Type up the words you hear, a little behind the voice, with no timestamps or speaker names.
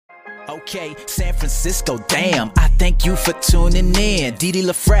Okay, San Francisco, damn, I thank you for tuning in. Didi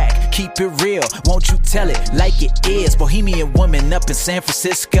LaFrac, keep it real, won't you tell it like it is? Bohemian woman up in San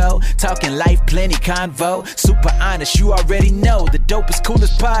Francisco, talking life, plenty convo, super honest, you already know, the dopest,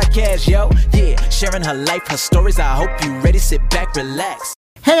 coolest podcast, yo. Yeah, sharing her life, her stories, I hope you ready, sit back, relax.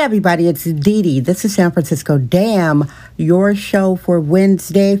 Hey everybody, it's Didi. This is San Francisco Damn, your show for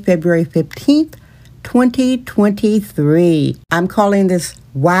Wednesday, February 15th, 2023. I'm calling this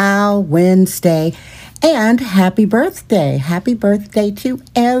Wow Wednesday, and happy birthday. Happy birthday to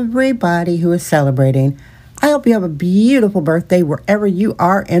everybody who is celebrating. I hope you have a beautiful birthday wherever you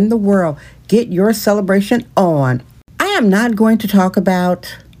are in the world. Get your celebration on. I am not going to talk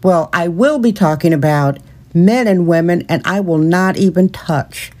about, I will be talking about men and women, and I will not even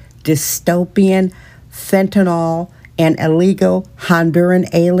touch dystopian, fentanyl, and illegal Honduran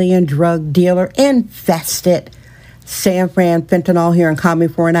alien drug dealer infested San Fran fentanyl here in Commie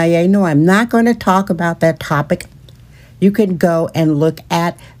 4IA. No, I'm not going to talk about that topic. You can go and look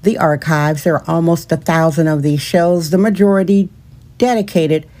at the archives. There are almost 1,000 of these shows, the majority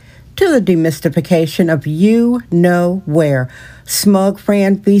dedicated to the demystification of you know where. Smug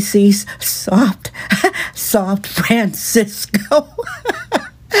Fran feces, soft Francisco.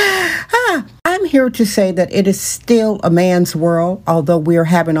 I'm here to say that it is still a man's world, although we're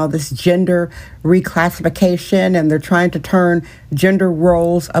having all this gender reclassification and they're trying to turn gender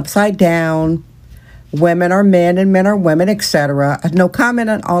roles upside down. Women are men and men are women, etc. No comment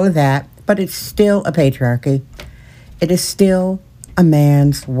on all of that, but it's still a patriarchy. It is still a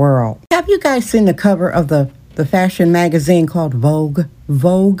man's world. Have you guys seen the cover of the fashion magazine called Vogue?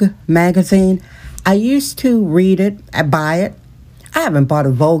 Vogue magazine. I used to read it, I buy it. I haven't bought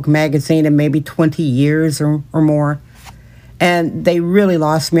a Vogue magazine in maybe 20 years or more. And they really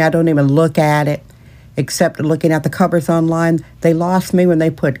lost me. I don't even look at it except looking at the covers online. They lost me when they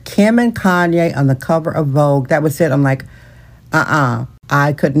put Kim and Kanye on the cover of Vogue. That was it. I'm like,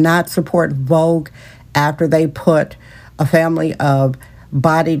 I could not support Vogue after they put a family of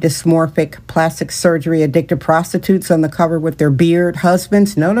body dysmorphic, plastic surgery addicted prostitutes on the cover with their beard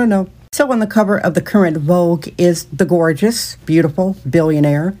husbands. No. So on the cover of the current Vogue is the gorgeous, beautiful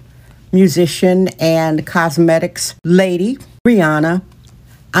billionaire, musician, and cosmetics lady, Rihanna.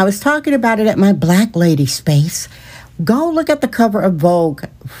 I was talking about it at my Black Lady space. Go look at the cover of Vogue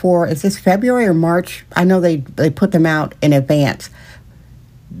for, is this February or March? I know they put them out in advance.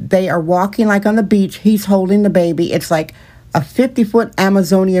 They are walking like on the beach. He's holding the baby. It's like a 50-foot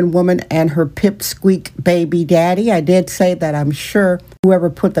Amazonian woman and her pipsqueak baby daddy. I did say that I'm sure whoever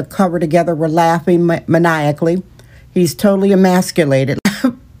put the cover together were laughing maniacally. He's totally emasculated.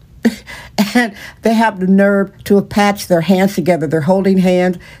 And they have the nerve to have patched their hands together. They're holding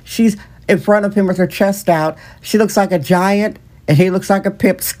hands. She's in front of him with her chest out. She looks like a giant, and he looks like a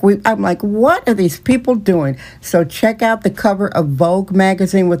pipsqueak. I'm like, what are these people doing? So check out the cover of Vogue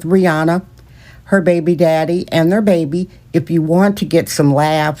magazine with Rihanna, her baby daddy, and their baby if you want to get some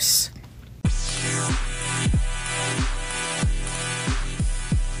laughs.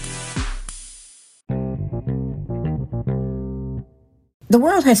 The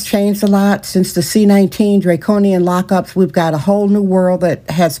world has changed a lot since the C-19 draconian lockups. We've got a whole new world that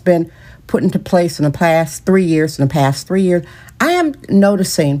has been put into place in the past 3 years. I am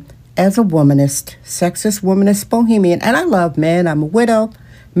noticing, as a womanist, sexist, womanist, bohemian, and I love men. I'm a widow,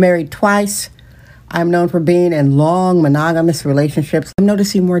 married twice. I'm known for being in long monogamous relationships. I'm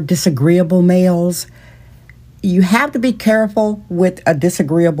noticing more disagreeable males. You have to be careful with a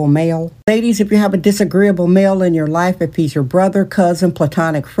disagreeable male. Ladies, if you have a disagreeable male in your life, if he's your brother, cousin,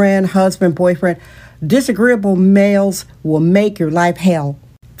 platonic friend, husband, boyfriend, disagreeable males will make your life hell.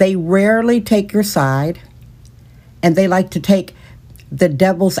 They rarely take your side, and they like to take the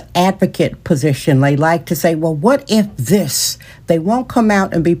devil's advocate position. They like to say, well, what if this? They won't come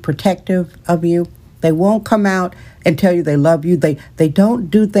out and be protective of you. They won't come out and tell you they love you. They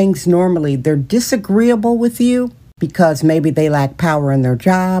don't do things normally. They're disagreeable with you because maybe they lack power in their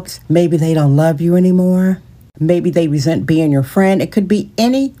jobs. Maybe they don't love you anymore. Maybe they resent being your friend. It could be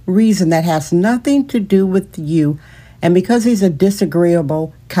any reason that has nothing to do with you. And because he's a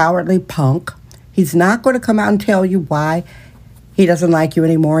disagreeable, cowardly punk, he's not going to come out and tell you why he doesn't like you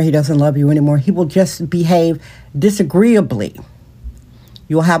anymore. He doesn't love you anymore. He will just behave disagreeably.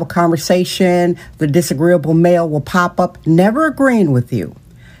 You'll have a conversation. The disagreeable male will pop up, never agreeing with you.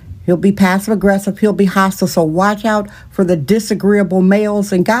 He'll be passive aggressive. He'll be hostile. So watch out for the disagreeable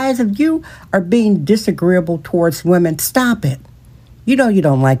males. And guys, if you are being disagreeable towards women, stop it. You know you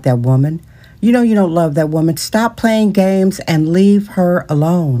don't like that woman. You know you don't love that woman. Stop playing games and leave her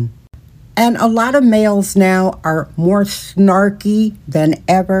alone. And a lot of males now are more snarky than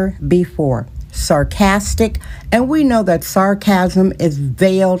ever before, sarcastic, and we know that sarcasm is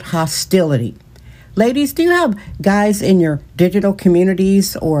veiled hostility. Ladies, do you have guys in your digital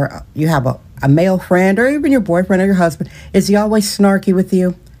communities, or you have a male friend, or even your boyfriend or your husband? Is he always snarky with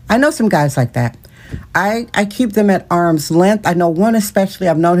you? I know some guys like that. I keep them at arm's length. I know one especially,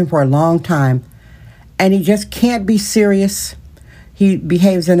 I've known him for a long time, and he just can't be serious. He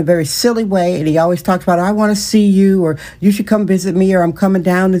behaves in a very silly way, and he always talks about, I want to see you, or you should come visit me, or I'm coming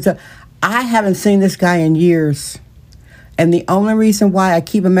down. I haven't seen this guy in years. And the only reason why I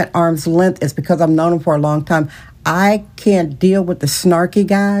keep him at arm's length is because I've known him for a long time. I can't deal with the snarky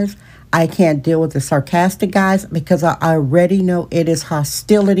guys. I can't deal with the sarcastic guys because I already know it is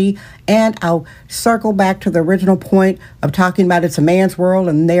hostility. And I'll circle back to the original point of talking about it's a man's world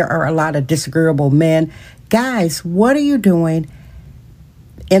and there are a lot of disagreeable men. Guys, what are you doing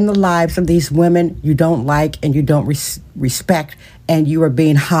in the lives of these women you don't like and you don't respect, and you are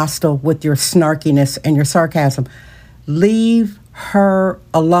being hostile with your snarkiness and your sarcasm? Leave her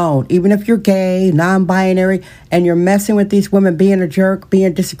alone. Even if you're gay, non-binary, and you're messing with these women, being a jerk,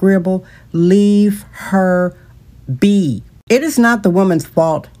 being disagreeable, leave her be. It is not the woman's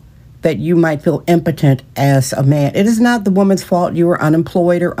fault that you might feel impotent as a man. It is not the woman's fault you are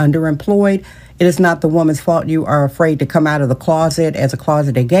unemployed or underemployed. It is not the woman's fault you are afraid to come out of the closet as a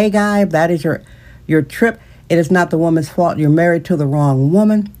closeted gay guy. That is your trip. It is not the woman's fault you're married to the wrong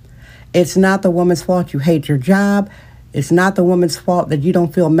woman. It's not the woman's fault you hate your job. It's not the woman's fault that you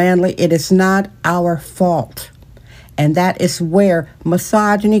don't feel manly. It is not our fault. And that is where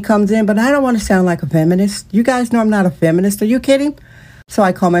misogyny comes in. But I don't want to sound like a feminist. You guys know I'm not a feminist. Are you kidding? So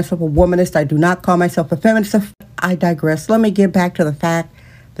I call myself a womanist. I do not call myself a feminist. I digress. Let me get back to the fact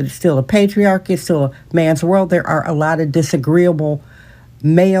that it's still a patriarchy. It's still a man's world. There are a lot of disagreeable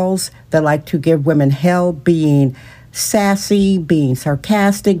males that like to give women hell, being sassy, being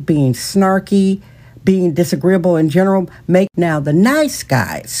sarcastic, being snarky, being disagreeable in general. Now the nice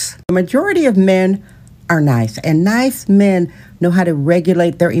guys, the majority of men are nice, and nice men know how to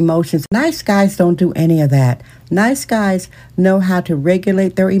regulate their emotions. Nice guys don't do any of that. Nice guys know how to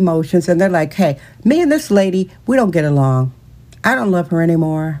regulate their emotions, and they're like, hey, me and this lady, we don't get along. I don't love her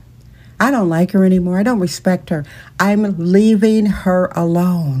anymore. I don't like her anymore. I don't respect her. I'm leaving her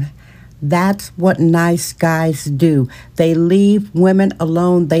alone. That's what nice guys do. They leave women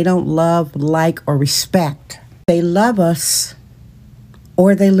alone. They don't love, like, or respect. They love us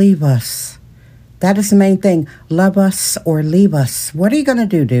or they leave us. That is the main thing. Love us or leave us. What are you going to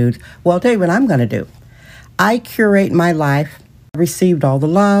do, dude? Well, I'll tell you what I'm going to do. I curate my life. I received all the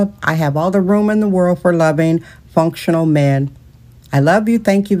love. I have all the room in the world for loving, functional men. I love you.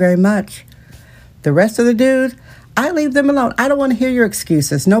 Thank you very much. The rest of the dudes, I leave them alone. I don't want to hear your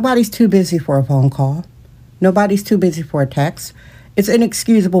excuses. Nobody's too busy for a phone call. Nobody's too busy for a text. It's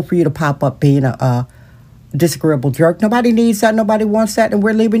inexcusable for you to pop up being a disagreeable jerk. Nobody needs that. Nobody wants that. And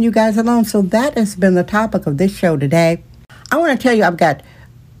we're leaving you guys alone. So that has been the topic of this show today. I want to tell you I've got,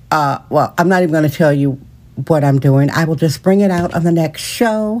 I'm not even going to tell you what I'm doing. I will just bring it out on the next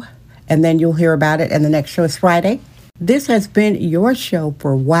show, and then you'll hear about it. And the next show is Friday. This has been your show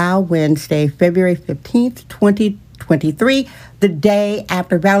for Wow Wednesday, February 15th, 2023, the day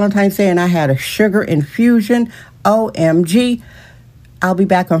after Valentine's Day, and I had a sugar infusion. OMG. I'll be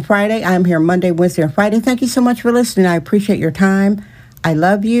back on Friday. I'm here Monday, Wednesday, and Friday. Thank you so much for listening. I appreciate your time. I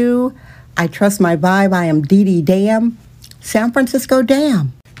love you. I trust my vibe. I am Dee Dee Dam. San Francisco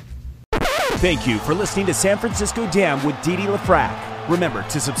Dam. Thank you for listening to San Francisco Dam with Dee Dee LaFrac. Remember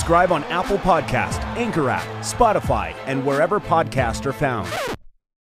to subscribe on Apple Podcast, Anchor app, Spotify, and wherever podcasts are found.